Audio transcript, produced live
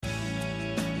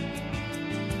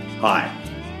Hi,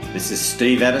 this is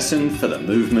Steve Addison for the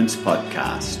Movements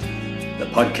Podcast, the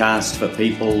podcast for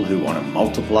people who want to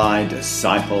multiply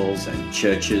disciples and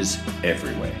churches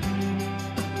everywhere.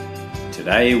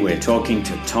 Today we're talking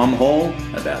to Tom Hall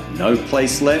about No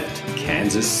Place Left,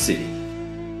 Kansas City.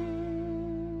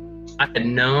 I had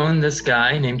known this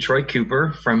guy named Troy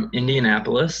Cooper from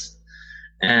Indianapolis,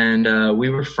 and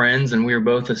we were friends, and we were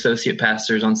both associate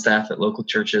pastors on staff at local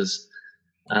churches.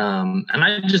 And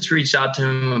I just reached out to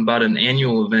him about an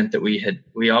annual event that we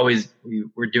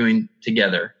were doing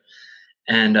together.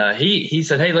 And he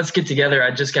said, "Hey, let's get together.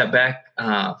 I just got back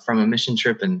from a mission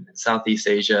trip in Southeast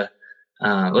Asia.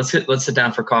 Let's sit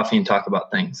down for coffee and talk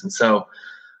about things." And so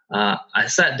I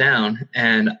sat down,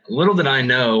 and little did I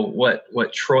know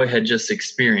what Troy had just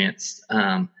experienced.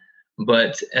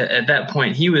 But at that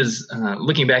point, he was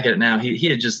looking back at it now. He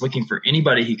had just looking for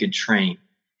anybody he could train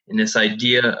in this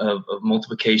idea of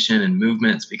multiplication and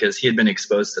movements, because he had been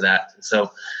exposed to that. So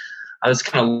I was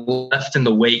kind of left in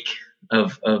the wake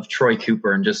of Troy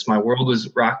Cooper, and just my world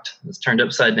was rocked, was turned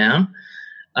upside down.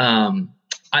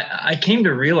 I came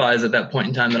to realize at that point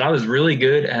in time that I was really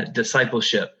good at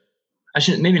discipleship.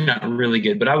 Maybe not really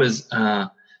good, but I was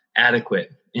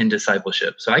adequate in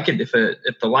discipleship. So I could, if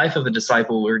the life of a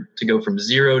disciple were to go from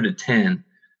 0 to 10,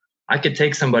 I could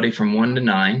take somebody from 1 to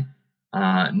 9.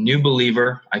 New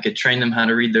believer, I could train them how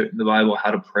to read the Bible,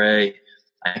 how to pray.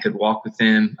 I could walk with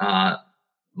them,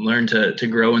 learn to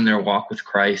grow in their walk with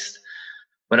Christ.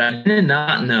 But I did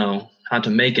not know how to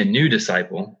make a new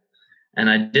disciple, and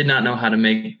I did not know how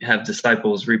to have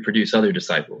disciples reproduce other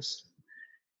disciples.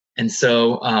 And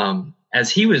so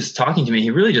as he was talking to me, he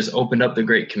really just opened up the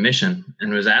Great Commission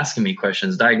and was asking me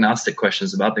questions, diagnostic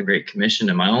questions about the Great Commission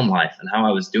in my own life and how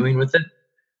I was doing with it.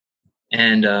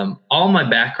 And all my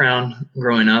background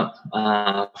growing up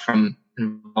from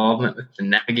involvement with the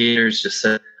Navigators just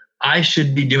said, I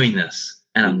should be doing this,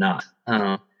 and I'm not.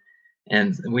 And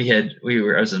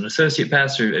I was an associate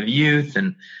pastor of youth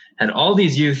and had all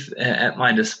these youth at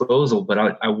my disposal, but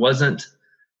I wasn't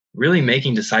really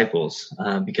making disciples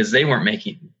because they weren't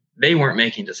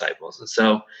making disciples. And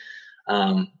so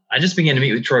I just began to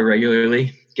meet with Troy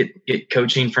regularly, get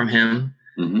coaching from him.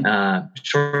 Mm-hmm.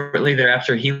 Shortly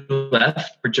thereafter, he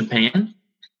left for Japan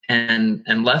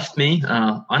and left me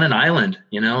on an island.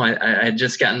 You know, I had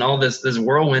just gotten all this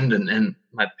whirlwind, and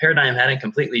my paradigm hadn't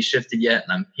completely shifted yet.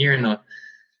 And I'm here in a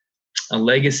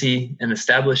legacy and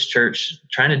established church,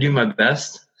 trying to do my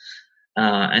best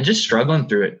and just struggling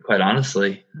through it, quite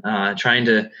honestly, trying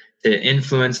to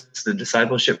influence the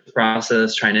discipleship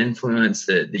process, trying to influence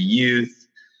the youth.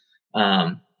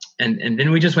 And then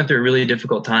we just went through a really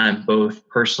difficult time, both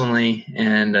personally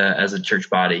and as a church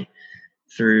body,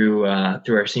 through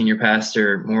our senior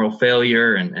pastor moral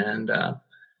failure and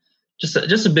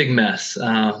just a big mess.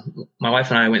 My wife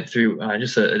and I went through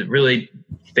just a really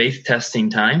faith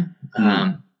testing time,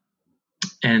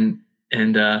 and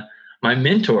my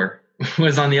mentor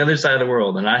was on the other side of the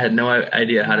world, and I had no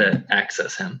idea how to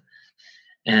access him.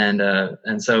 And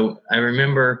so I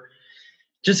remember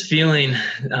just feeling,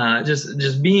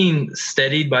 just being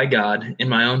steadied by God in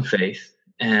my own faith,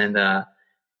 and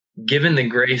given the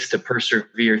grace to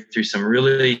persevere through some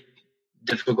really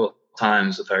difficult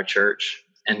times with our church.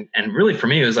 And really for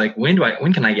me, it was like, when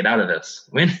can I get out of this?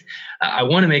 When I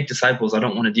want to make disciples, I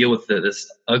don't want to deal with this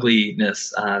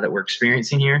ugliness that we're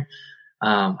experiencing here.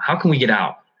 How can we get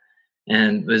out?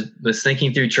 And was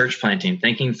thinking through church planting,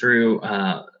 thinking through.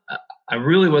 I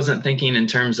really wasn't thinking in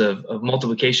terms of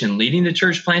multiplication leading to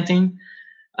church planting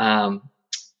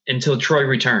until Troy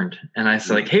returned. And I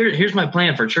said, like, here's my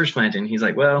plan for church planting. He's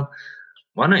like, well,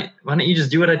 why don't you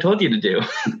just do what I told you to do?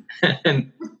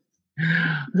 And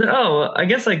I said, oh, I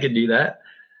guess I could do that.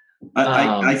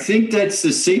 I think that's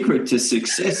the secret to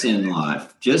success in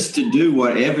life, just to do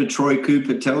whatever Troy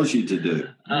Cooper tells you to do.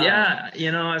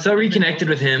 So I reconnected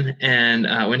with him, and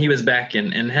when he was back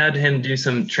and had him do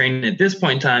some training. At this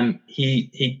point in time,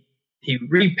 he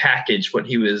repackaged what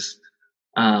he was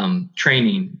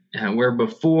training, where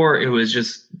before it was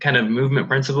just kind of movement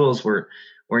principles, where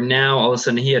now all of a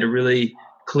sudden he had a really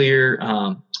clear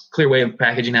way of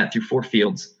packaging that through 4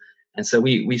 fields. And so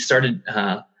we started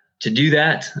to do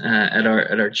that at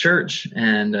our church,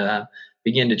 and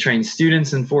began to train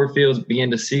students in 4 fields, began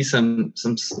to see some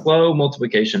slow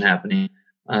multiplication happening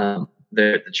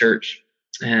there at the church.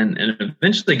 And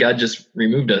eventually God just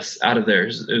removed us out of there.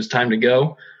 It was time to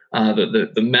go.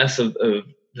 The mess of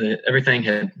everything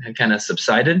had kind of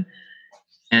subsided,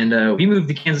 and we moved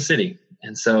to Kansas City.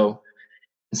 And so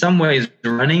in some ways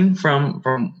running from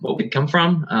what we'd come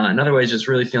from, in other ways just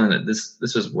really feeling that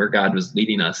this was where God was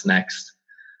leading us next.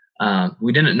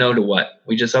 we didn't know to what.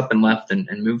 We just up and left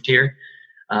and moved here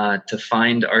to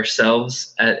find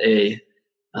ourselves at a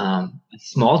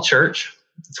small church,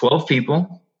 12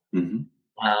 people,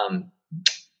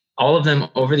 all of them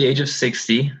over the age of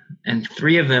 60, and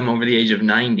 3 of them over the age of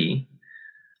 90.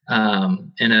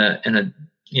 It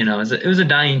was a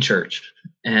dying church,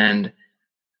 and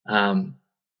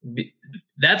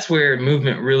that's where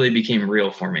movement really became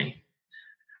real for me.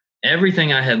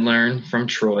 Everything I had learned from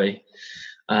Troy,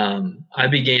 I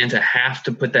began to have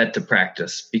to put that to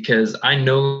practice because I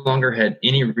no longer had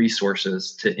any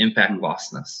resources to impact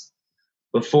lostness.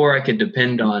 Before, I could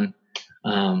depend on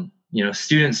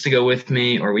students to go with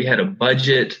me, or we had a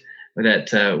budget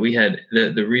that we had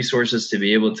the resources to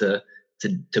be able to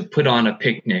put on a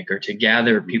picnic or to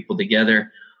gather people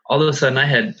together. All of a sudden, I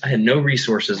had no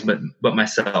resources but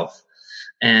myself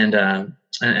and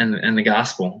the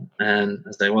gospel. And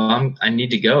I said, well, I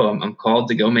need to go. I'm called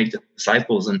to go make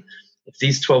disciples. And if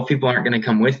these 12 people aren't going to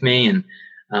come with me, and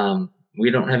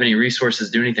we don't have any resources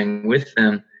to do anything with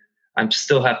them, I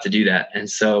still have to do that. And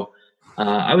so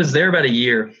I was there about a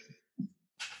year.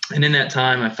 And in that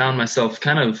time, I found myself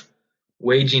kind of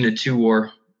waging a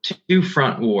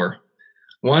two-front war.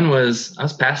 One was I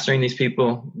was pastoring these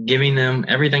people, giving them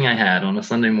everything I had on a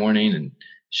Sunday morning and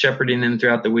shepherding them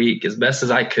throughout the week as best as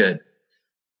I could.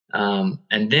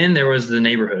 And then there was the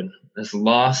neighborhood, this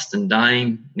lost and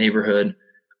dying neighborhood,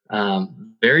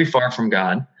 very far from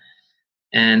God.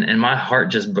 And my heart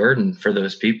just burdened for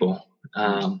those people.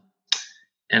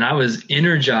 And I was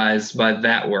energized by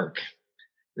that work.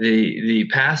 The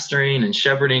pastoring and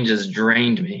shepherding just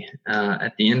drained me.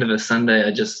 At the end of a Sunday,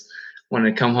 I just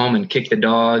wanted to come home and kick the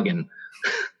dog and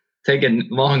take a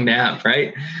long nap,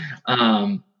 right?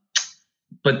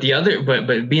 But being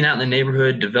out in the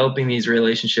neighborhood, developing these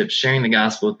relationships, sharing the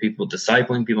gospel with people,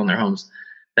 discipling people in their homes,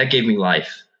 that gave me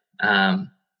life. And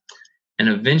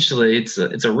eventually, it's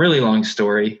a really long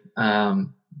story.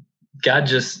 God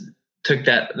just took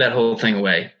that whole thing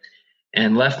away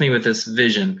and left me with this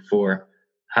vision for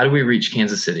how do we reach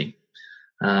Kansas City?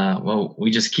 Well,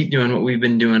 we just keep doing what we've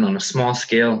been doing on a small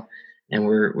scale, and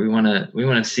we want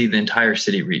to see the entire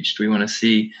city reached. We want to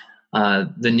see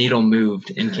the needle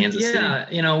moved in Kansas City.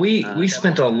 Yeah, we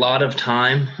spent a lot of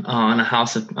time on a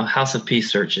house of peace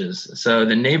searches. So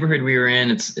the neighborhood we were in,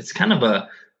 it's kind of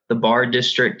the bar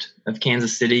district of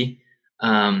Kansas City.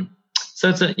 So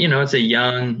it's a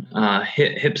young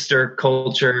hipster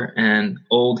culture and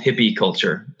old hippie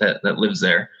culture that lives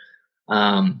there.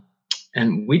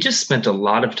 And we just spent a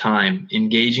lot of time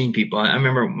engaging people. I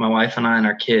remember my wife and I and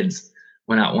our kids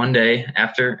went out one day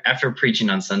after preaching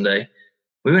on Sunday.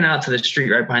 We went out to the street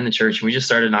right behind the church, and we just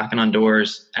started knocking on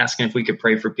doors, asking if we could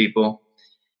pray for people.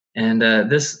 And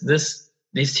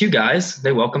these 2 guys,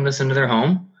 they welcomed us into their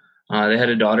home. They had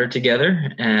a daughter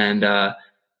together, and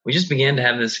we just began to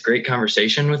have this great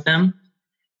conversation with them.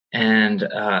 And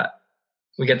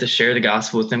we got to share the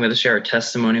gospel with them. We got to share our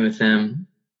testimony with them.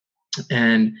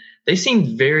 And they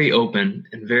seemed very open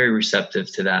and very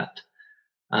receptive to that.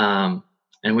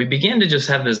 And we began to just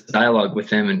have this dialogue with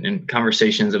them and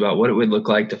conversations about what it would look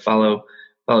like to follow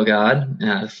God,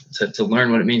 to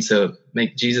learn what it means to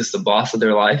make Jesus the boss of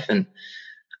their life. And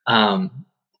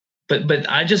but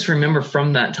I just remember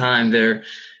from that time their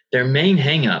main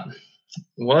hang up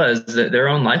was that their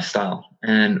own lifestyle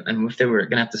and if they were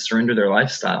going to have to surrender their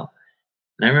lifestyle.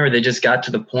 And I remember they just got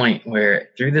to the point where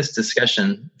through this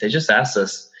discussion, they just asked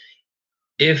us,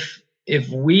 if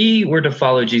we were to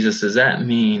follow Jesus, does that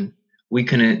mean we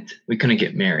couldn't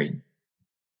get married?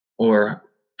 Or,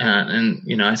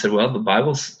 I said, well, the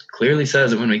Bible clearly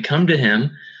says that when we come to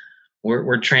him,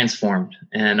 we're transformed,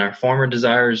 and our former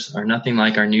desires are nothing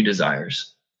like our new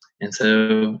desires. And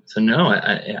so no,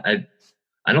 I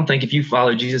don't think if you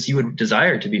follow Jesus, you would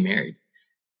desire to be married.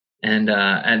 And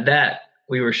at that,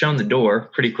 we were shown the door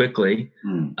pretty quickly.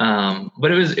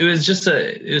 But it was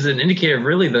an indicator of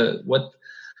really what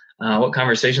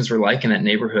conversations were like in that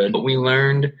neighborhood. But we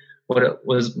learned what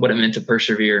it meant to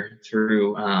persevere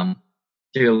through a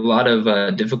lot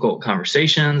of difficult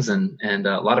conversations and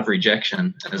a lot of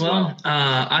rejection as well.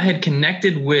 I had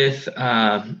connected with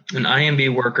an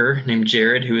IMB worker named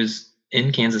Jared, who was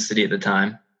in Kansas City at the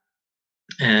time.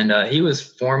 And he was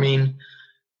forming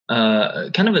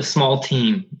kind of a small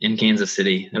team in Kansas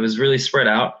City that was really spread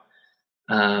out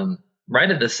right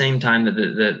at the same time that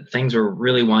the things were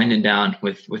really winding down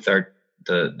with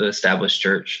the established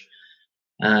church.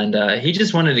 And he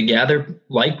just wanted to gather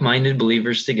like-minded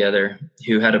believers together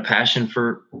who had a passion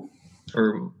for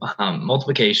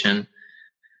multiplication. And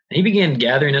he began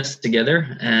gathering us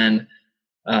together and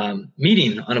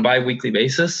meeting on a bi-weekly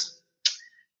basis.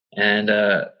 And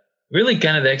really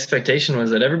kind of the expectation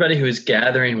was that everybody who was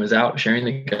gathering was out sharing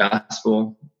the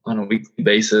gospel on a weekly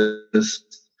basis.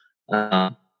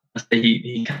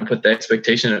 He kind of put the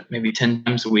expectation that maybe 10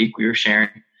 times a week we were sharing.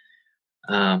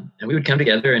 And we would come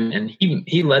together, and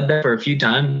he led that for a few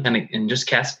times and just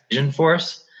cast vision for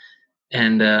us.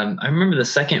 And I remember the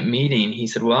second meeting, he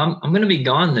said, well, I'm going to be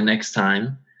gone the next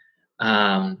time.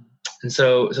 And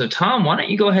so Tom, why don't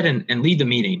you go ahead and lead the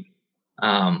meeting?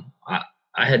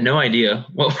 I had no idea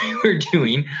what we were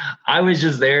doing. I was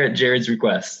just there at Jared's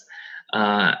request.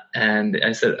 And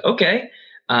I said, okay.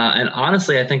 And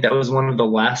honestly, I think that was one of the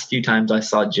last few times I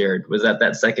saw Jared, was at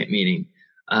that second meeting.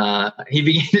 He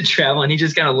began to travel, and he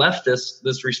just kind of left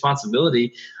this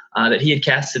responsibility that he had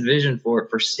casted vision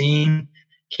for seeing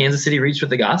Kansas City reach with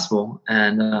the gospel.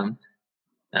 And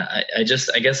I guess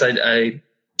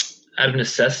out of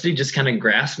necessity, just kind of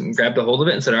grabbed a hold of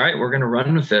it and said, all right, we're going to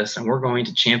run with this, and we're going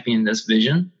to champion this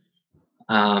vision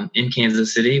in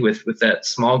Kansas City with that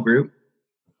small group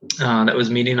that was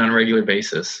meeting on a regular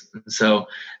basis. And so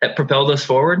that propelled us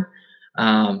forward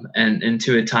and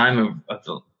into a time of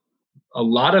a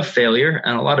lot of failure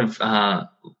and a lot of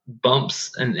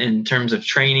bumps in terms of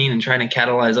training and trying to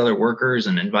catalyze other workers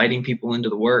and inviting people into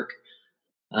the work,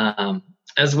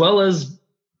 as well as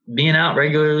being out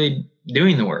regularly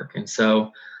doing the work. And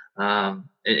so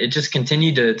it just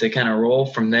continued to kind of roll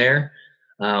from there.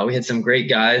 We had some great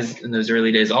guys in those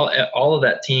early days. All of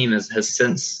that team has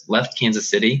since left Kansas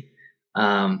City,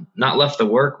 not left the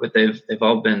work, but they've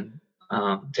all been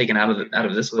taken out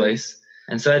of this place.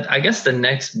 And so I guess the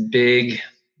next big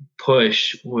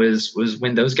push was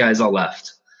when those guys all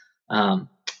left,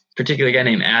 particularly a guy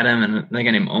named Adam and a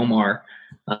guy named Omar.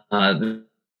 The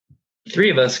three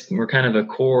of us were kind of a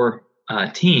core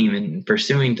team in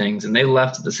pursuing things, and they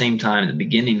left at the same time at the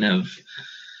beginning of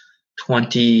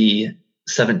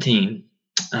 2017.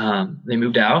 They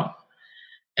moved out,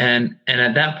 and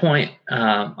at that point,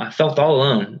 I felt all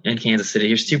alone in Kansas City.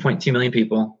 Here's 2.2 million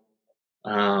people.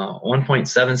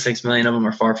 1.76 million of them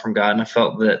are far from God, and I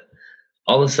felt that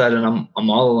all of a sudden I'm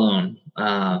all alone.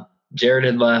 Jared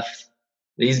had left.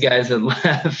 These guys had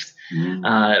left.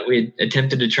 We had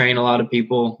attempted to train a lot of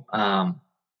people,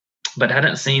 but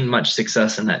hadn't seen much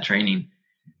success in that training.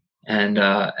 And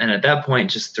at that point,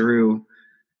 just through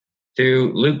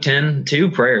Luke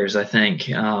 10:2 prayers, I think,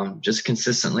 just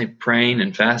consistently praying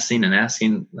and fasting and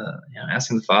asking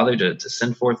the Father to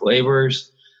send forth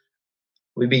laborers,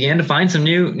 we began to find some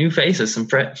new faces, some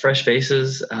fresh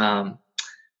faces,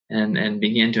 and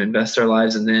began to invest our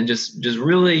lives. And then just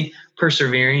really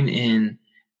persevering in,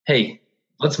 hey,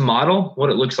 let's model what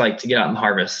it looks like to get out and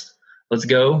harvest. Let's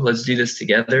go. Let's do this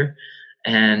together.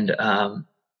 And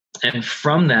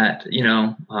from that,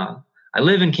 I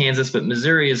live in Kansas, but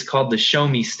Missouri is called the Show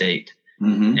Me State.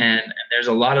 Mm-hmm. And there's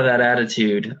a lot of that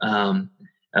attitude of,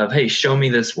 hey, show me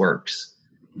this works.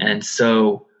 And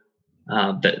so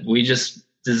that we just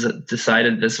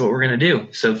decided this is what we're going to do.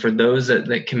 So for those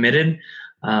that committed,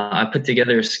 I put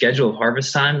together a schedule of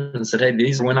harvest time and said, hey,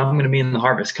 these are when I'm going to be in the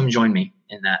harvest. Come join me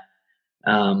in that.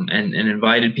 And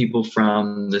invited people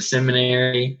from the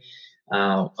seminary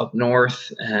up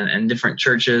north and different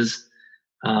churches.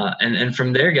 And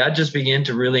from there, God just began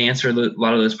to really answer a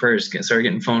lot of those prayers. Started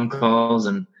getting phone calls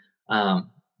and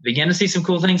began to see some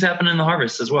cool things happen in the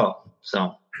harvest as well.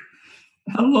 So,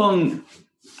 how long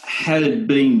had it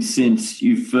been since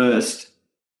you first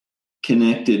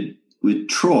connected with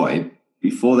Troy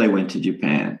before they went to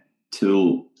Japan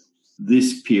till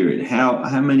this period?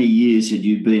 How many years had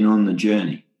you been on the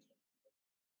journey?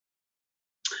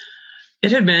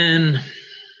 It had been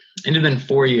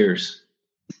 4 years.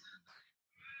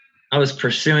 I was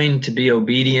pursuing to be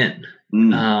obedient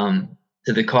to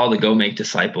the call to go make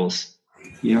disciples.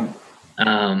 Yeah.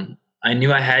 I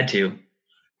knew I had to,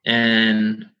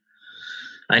 and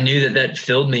I knew that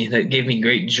filled me. That gave me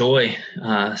great joy,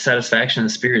 satisfaction in the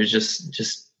spirit, is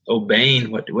just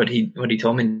obeying what he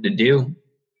told me to do.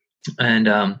 And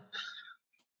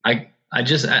I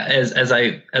just as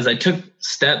I took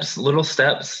little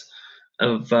steps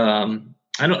of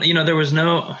there was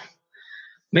no.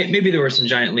 Maybe there were some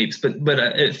giant leaps, but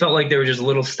it felt like there were just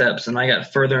little steps, and I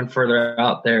got further and further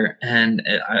out there. And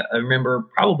I remember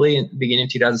probably in the beginning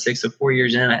of 2006, so 4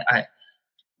 years in, I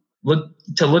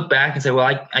look back and say, well,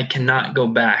 I cannot go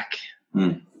back.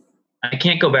 I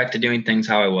can't go back to doing things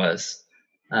how I was,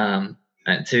 to a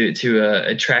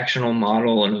attractional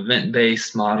model, an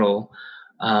event-based model,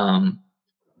 in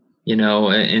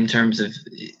terms of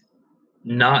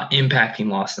not impacting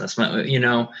lostness.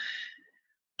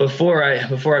 Before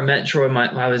I met Troy,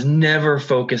 I was never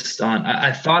focused on.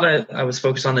 I thought I was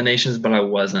focused on the nations, but I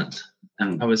wasn't.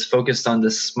 I was focused on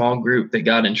this small group that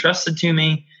God entrusted to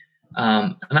me.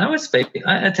 And I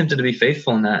attempted to be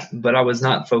faithful in that, but I was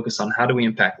not focused on how do we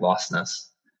impact lostness.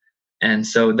 And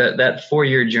so that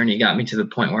 4-year journey got me to the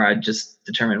point where I just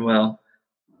determined, well,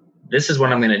 this is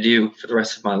what I'm going to do for the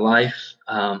rest of my life.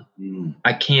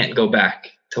 I can't go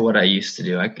back to what I used to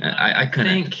do. I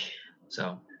couldn't.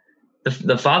 So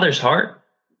the Father's heart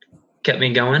kept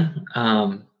me going.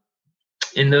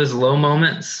 In those low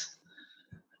moments,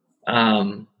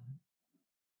 when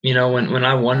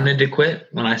I wanted to quit,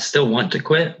 when I still want to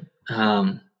quit,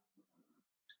 I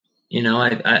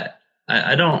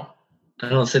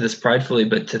don't say this pridefully,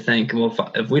 but to think,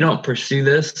 well, if we don't pursue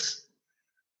this,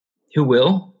 who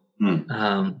will?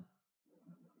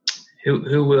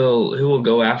 Who will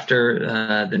go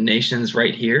after the nations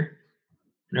right here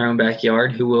in our own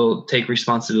backyard? Who will take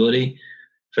responsibility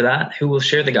for that? Who will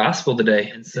share the gospel today?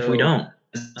 And so, if we don't,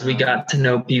 as we got to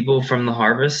know people from the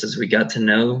harvest, as we got to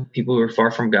know people who are far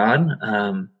from God,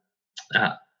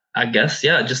 I guess,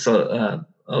 just a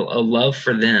love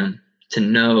for them to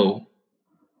know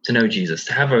Jesus,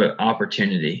 to have an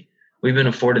opportunity. We've been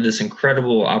afforded this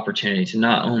incredible opportunity to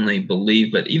not only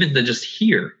believe, but even to just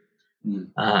hear.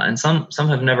 And some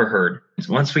have never heard.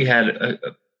 Once we had a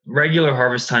regular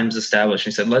harvest times established,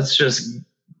 we said, let's just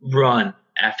run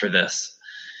after this.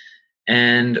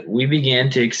 And we began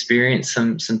to experience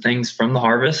some things from the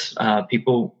harvest,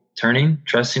 people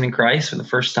trusting in Christ for the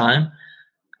first time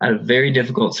out of very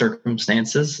difficult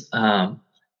circumstances.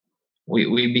 We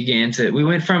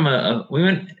went from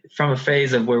a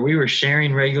phase of where we were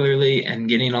sharing regularly and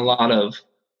getting a lot of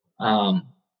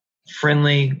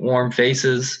friendly, warm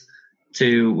faces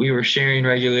to we were sharing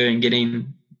regularly and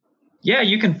getting,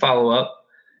 you can follow up,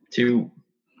 to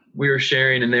we were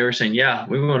sharing and they were saying,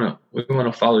 we want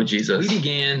to follow Jesus. We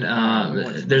began,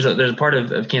 there's a part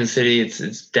of Kansas City,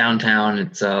 it's downtown.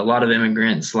 It's a lot of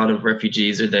immigrants, a lot of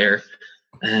refugees are there.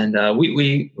 And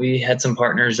we had some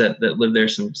partners that lived there,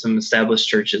 some established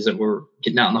churches that were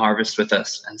getting out in the harvest with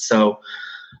us. And so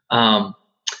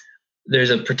there's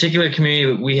a particular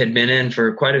community we had been in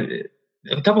for quite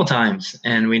a couple times,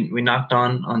 and we knocked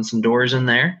on some doors in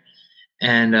there,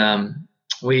 and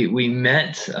we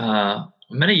met a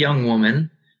young woman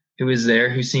who was there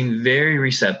who seemed very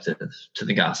receptive to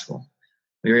the gospel.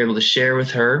 We were able to share with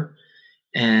her.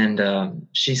 And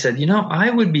she said, I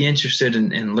would be interested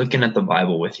in looking at the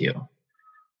Bible with you.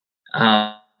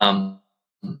 And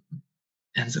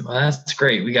so, well, that's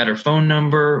great. We got her phone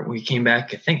number. We came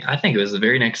back. I think it was the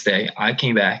very next day. I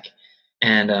came back,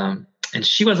 and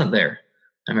she wasn't there.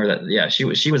 I remember that. Yeah,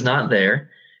 she was not there.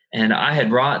 And I had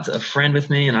brought a friend with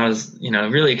me, and I was,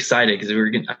 really excited because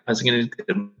I was going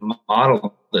to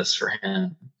model this for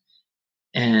him.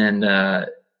 And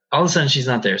all of a sudden she's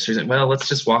not there. So we said, well, let's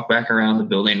just walk back around the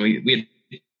building. We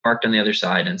had parked on the other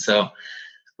side. And so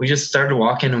we just started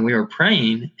walking and we were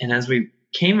praying. And as we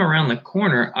came around the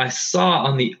corner, I saw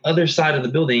on the other side of the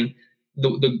building,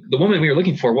 the woman we were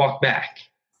looking for walked back.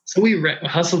 So we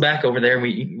hustled back over there and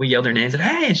we yelled her name and said,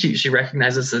 hey, and she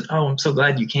recognized us and said, oh, I'm so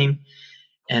glad you came.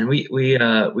 And we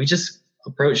just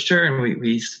approached her and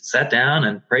we sat down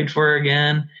and prayed for her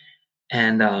again.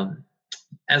 And,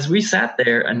 as we sat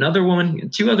there,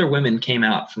 two other women came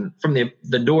out from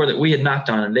the door that we had knocked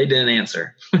on, and they didn't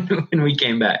answer when we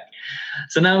came back.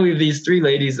 So now we have these 3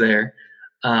 ladies there,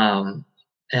 and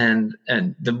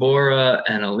Deborah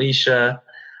and Alicia,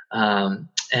 and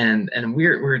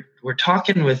we're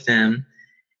talking with them,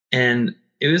 and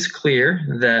it was clear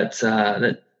that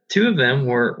 2 of them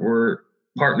were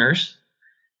partners,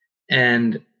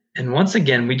 and once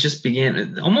again we just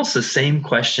began almost the same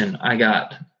question I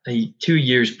got 2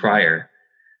 years prior.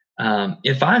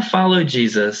 If I follow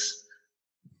Jesus,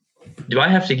 do I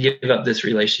have to give up this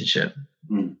relationship?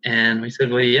 And we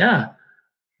said, well, yeah.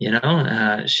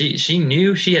 She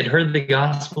knew, she had heard the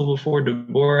gospel before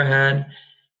Deborah had.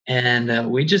 And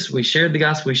we shared the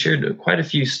gospel. We shared quite a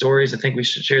few stories. I think we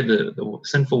shared the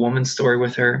sinful woman story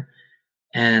with her.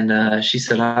 And she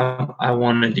said, I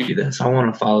want to do this. I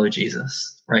want to follow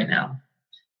Jesus right now.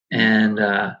 And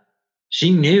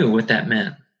she knew what that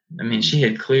meant. I mean, she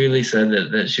had clearly said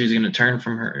that she was going to turn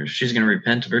from her. She's going to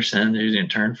repent of her sin. She was going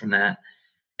to turn from that.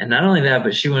 And not only that,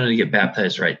 but she wanted to get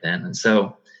baptized right then. And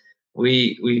so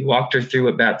we walked her through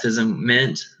what baptism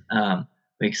meant.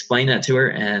 We explained that to her,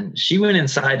 and she went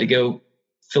inside to go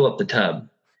fill up the tub.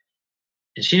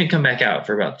 And she didn't come back out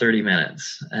for about 30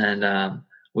 minutes. And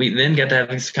we then got to have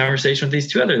this conversation with these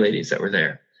 2 other ladies that were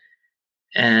there.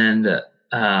 And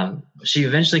she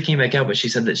eventually came back out, but she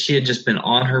said that she had just been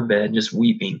on her bed, just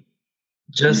weeping,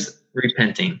 just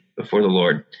repenting before the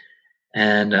Lord,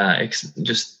 and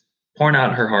just pouring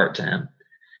out her heart to him.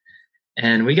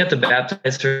 And we got to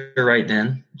baptize her right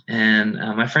then. And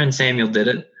my friend Samuel did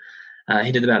it.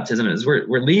 He did the baptism. As we're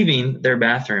leaving their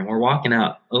bathroom, we're walking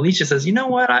out. Alicia says, "You know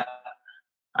what?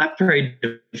 I prayed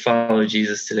to follow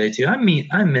Jesus today too. I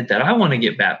meant that. I want to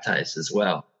get baptized as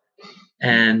well."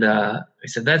 And we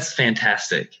said, "That's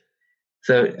fantastic."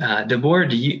 So, Deborah,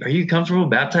 are you comfortable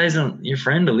baptizing your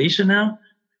friend Alicia now?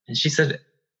 And she said,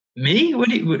 "Me? What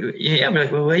do you?" Yeah, we're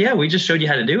like, well, yeah, we just showed you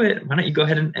how to do it. Why don't you go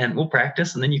ahead and we'll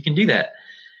practice, and then you can do that.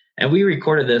 And we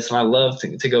recorded this, and I love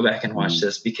to go back and watch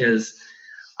this because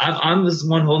I'm the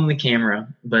one holding the camera,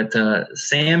 but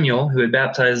Samuel, who had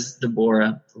baptized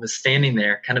Deborah, was standing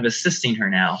there, kind of assisting her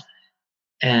now.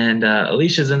 And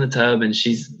Alicia's in the tub, and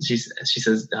she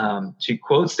says she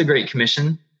quotes the Great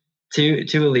Commission to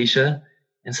Alicia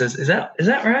and says, "Is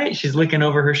that right?" She's looking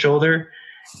over her shoulder,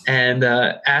 and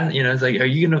it's like, "Are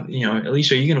you gonna,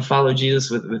 Alicia, are you gonna follow Jesus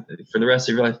with for the rest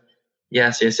of your life?"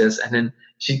 Yes. And then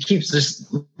she keeps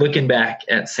just looking back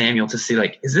at Samuel to see,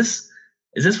 like, is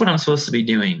this what I'm supposed to be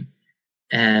doing?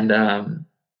 And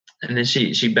then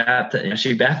she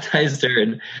baptized her,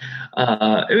 and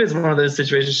it was one of those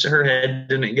situations. Her head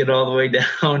didn't get all the way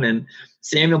down, and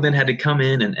Samuel then had to come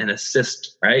in and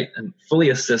assist, right, and fully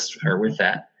assist her with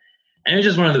that. And it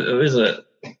was just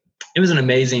it was an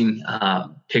amazing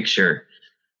picture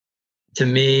to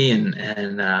me,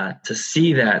 and to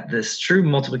see that this true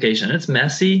multiplication. It's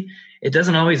messy. It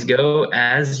doesn't always go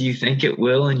as you think it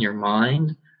will in your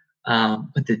mind.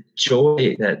 But the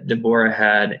joy that Deborah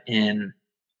had in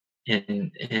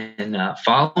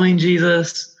following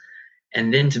Jesus,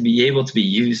 and then to be able to be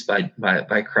used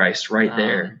by Christ right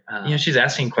there. She's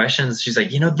asking questions. She's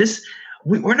like,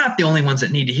 we're not the only ones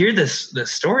that need to hear this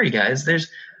story, guys. There's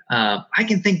I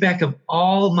can think back of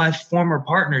all my former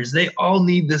partners. They all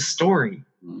need this story.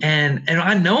 And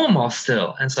I know them all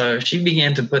still. And so she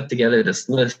began to put together this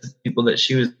list of people that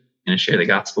she was going to share the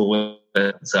gospel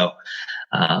with. So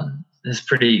it's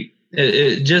pretty.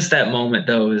 Just that moment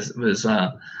though was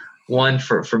one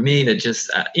for me that just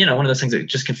one of those things that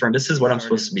just confirmed this is what I'm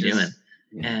supposed to be doing.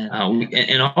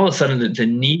 And all of a sudden the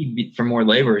need for more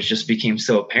laborers just became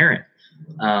so apparent.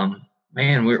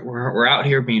 Man, we're out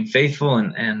here being faithful,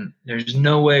 and there's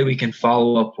no way we can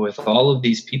follow up with all of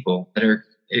these people that are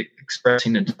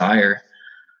expressing a desire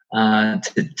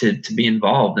to be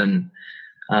involved. And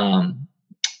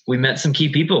we met some key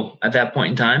people at that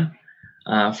point in time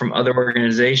from other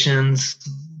organizations,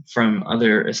 from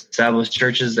other established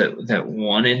churches that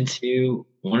wanted to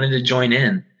join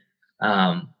in.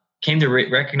 Came to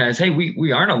recognize, hey,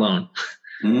 we aren't alone.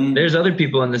 There's other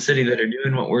people in the city that are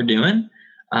doing what we're doing.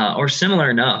 Or similar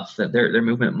enough that they're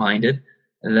movement minded,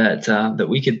 that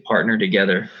we could partner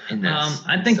together in this.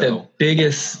 I think the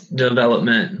biggest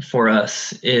development for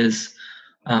us is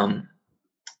an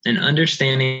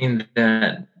understanding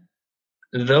that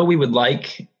though we would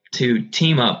like to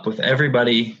team up with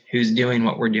everybody who's doing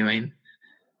what we're doing,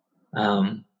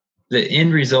 the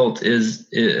end result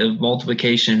of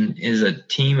multiplication is a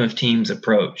team of teams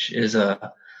approach, is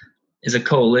a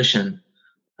coalition.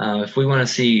 If we want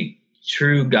to see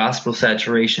true gospel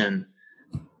saturation,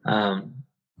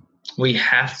 we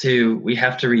have to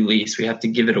release, we have to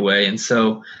give it away. And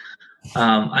so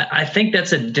I think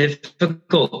that's a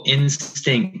difficult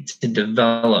instinct to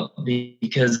develop,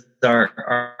 because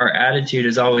our attitude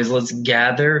is always, let's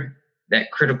gather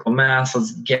that critical mass,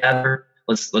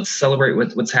 let's celebrate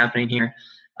what's happening here.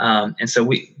 And so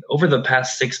over the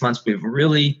past 6 months, we've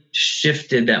really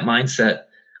shifted that mindset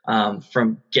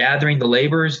from gathering the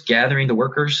laborers, gathering the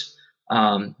workers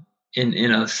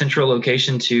in a central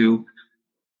location, to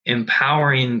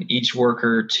empowering each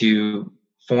worker to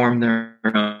form their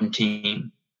own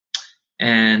team,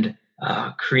 and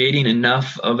creating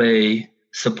enough of a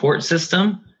support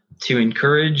system to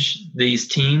encourage these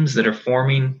teams that are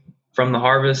forming from the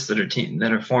harvest, that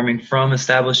are forming from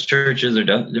established churches or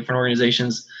different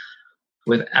organizations,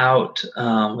 without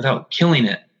killing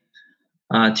it.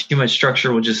 Too much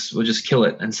structure will just kill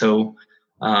it. And so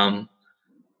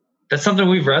that's something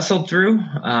we've wrestled through.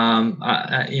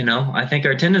 I think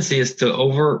our tendency is to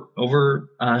over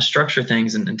structure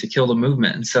things and to kill the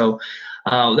movement. And so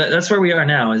that's where we are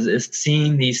now, is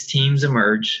seeing these teams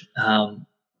emerge.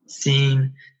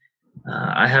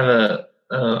 I have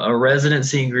a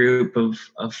residency group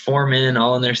of 4 men,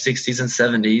 all in their 60s and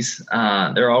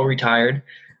 70s. They're all retired.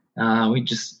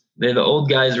 They're the old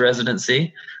guys'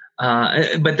 residency,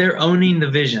 but they're owning the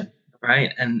vision,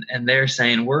 right? And they're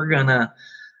saying, we're gonna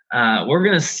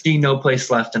see no place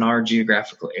left in our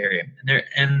geographical area.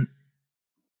 And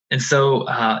so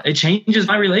it changes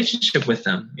my relationship with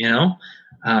them,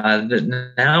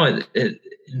 that now it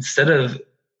instead of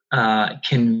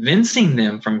convincing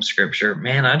them from Scripture,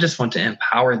 man, I just want to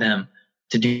empower them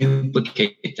to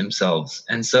duplicate themselves.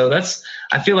 And so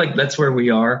I feel like that's where we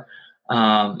are,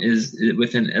 is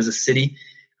within as a city,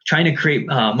 trying to create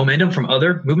momentum from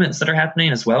other movements that are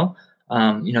happening as well.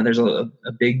 There's a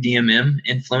big DMM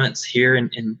influence here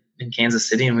in Kansas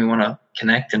City, and we want to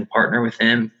connect and partner with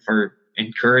them for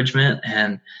encouragement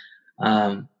and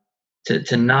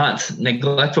to not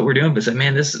neglect what we're doing, but say,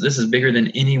 man, this is bigger than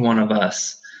any one of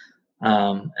us.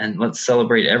 And let's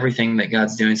celebrate everything that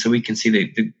God's doing so we can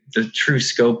see the true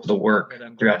scope of the work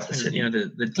throughout the city.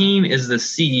 The team is the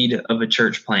seed of a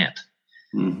church plant.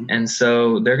 Mm-hmm. And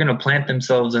so they're going to plant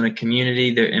themselves in a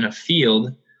community, they're in a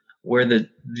field where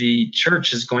the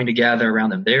church is going to gather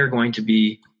around them. They're going to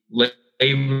be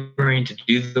laboring to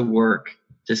do the work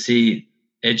to see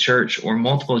a church or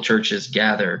multiple churches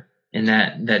gather in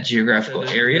that geographical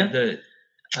area.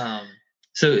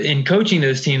 So in coaching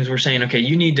those teams, we're saying, okay,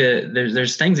 you need to,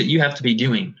 there's things that you have to be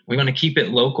doing. We want to keep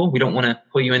it local. We don't want to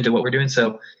pull you into what we're doing.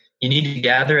 So you need to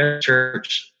gather at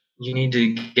church. You need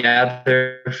to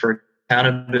gather for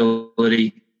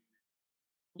accountability.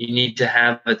 You need to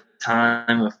have a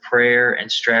time of prayer and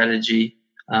strategy.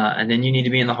 And then you need to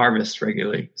be in the harvest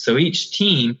regularly. So each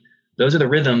team, those are the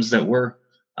rhythms that we're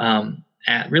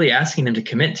really asking them to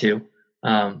commit to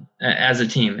as a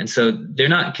team. And so they're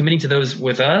not committing to those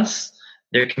with us.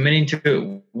 They're committing to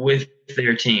it with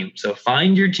their team. So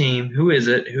find your team. Who is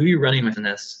it? Who are you running with in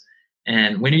this?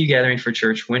 And when are you gathering for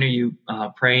church? When are you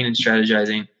praying and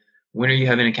strategizing? When are you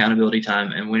having accountability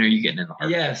time? And when are you getting in the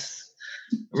harvest? Yes.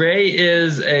 Ray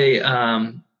is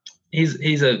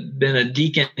he's been a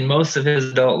deacon most of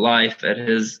his adult life at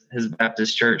his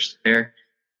Baptist church there.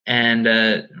 And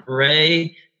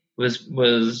Ray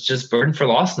was just burdened for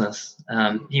lostness.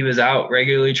 He was out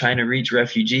regularly trying to reach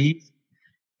refugees.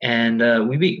 And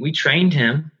we trained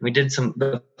him. We did some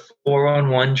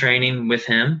 4-on-1 training with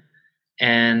him,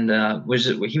 and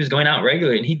he was going out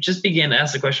regularly. And he just began to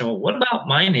ask the question, well, what about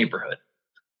my neighborhood?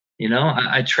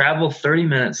 I travel 30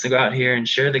 minutes to go out here and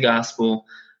share the gospel.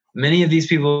 Many of these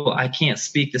people, I can't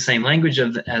speak the same language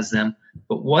as them,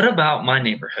 but what about my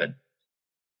neighborhood?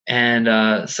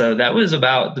 And so that was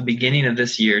about the beginning of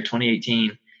this year,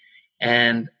 2018.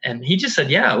 And he just said,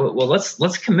 yeah, well,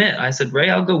 let's commit. I said, Ray,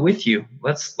 I'll go with you.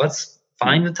 Let's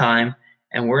find the time,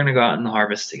 and we're going to go out in the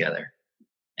harvest together.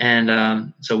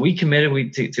 And so we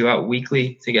committed to go out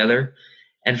weekly together.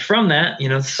 And from that,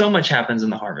 so much happens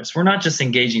in the harvest. We're not just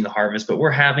engaging the harvest, but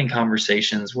we're having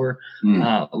conversations.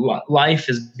 Life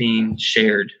is being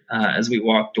shared as we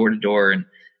walk door to door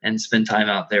and spend time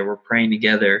out there. We're praying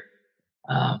together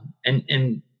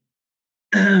and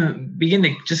begin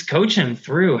to just coach him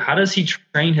through how does he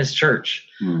train his church.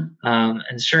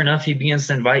 And sure enough, he begins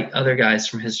to invite other guys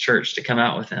from his church to come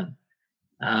out with him.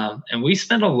 And we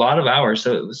spend a lot of hours.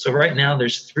 So right now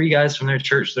there's 3 guys from their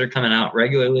church that are coming out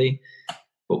regularly,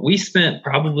 but we spent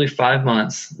probably 5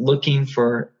 months looking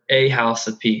for a house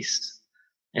of peace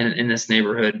in this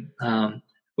neighborhood.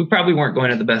 We probably weren't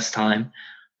going at the best time,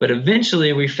 but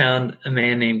eventually we found a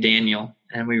man named Daniel.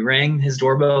 And we rang his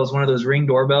doorbell. It was one of those Ring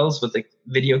doorbells with a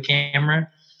video camera.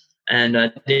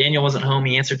 And Daniel wasn't home.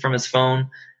 He answered from his phone.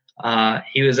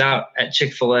 He was out at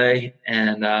Chick-fil-A,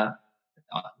 and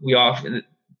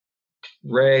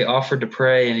Ray offered to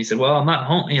pray. And he said, well, I'm not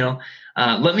home.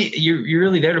 You're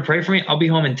really there to pray for me? I'll be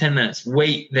home in 10 minutes.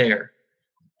 Wait there.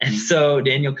 And so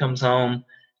Daniel comes home.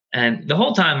 And the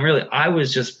whole time, really, I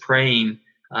was just praying.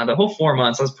 The whole 4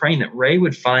 months, I was praying that Ray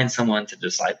would find someone to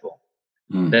disciple.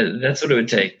 That's what it would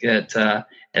take. That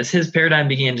as his paradigm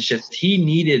began to shift, he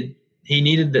needed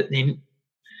to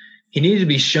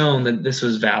be shown that this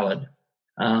was valid.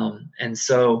 And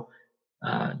so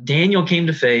Daniel came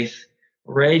to faith.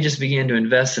 Ray just began to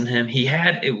invest in him. He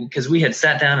had it because we had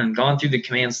sat down and gone through the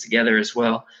commands together as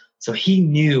well. So he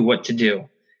knew what to do,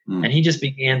 and he just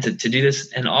began to do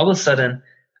this. And all of a sudden,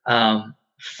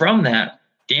 from that,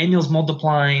 Daniel's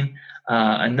multiplying.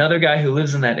 Another guy who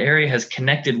lives in that area has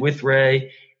connected with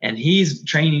Ray, and he's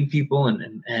training people.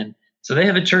 And so they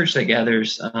have a church that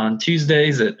gathers on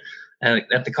Tuesdays at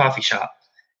the coffee shop.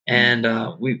 And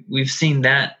we've seen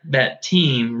that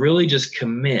team really just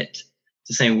commit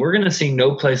to saying, we're going to see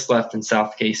no place left in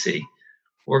South KC.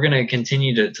 We're going to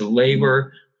continue to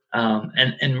labor.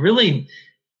 And really,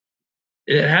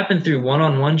 it happened through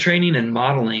one-on-one training and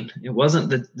modeling. It wasn't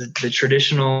the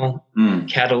traditional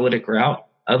catalytic route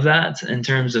of that in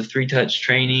terms of 3-touch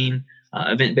training,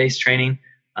 event-based training.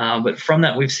 But from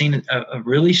that, we've seen a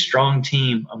really strong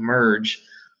team emerge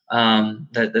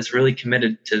that's really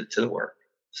committed to the work.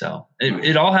 So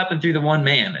it all happened through the one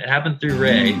man. It happened through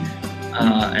Ray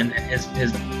and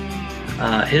his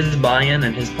his buy-in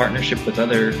and his partnership with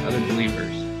other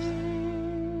believers.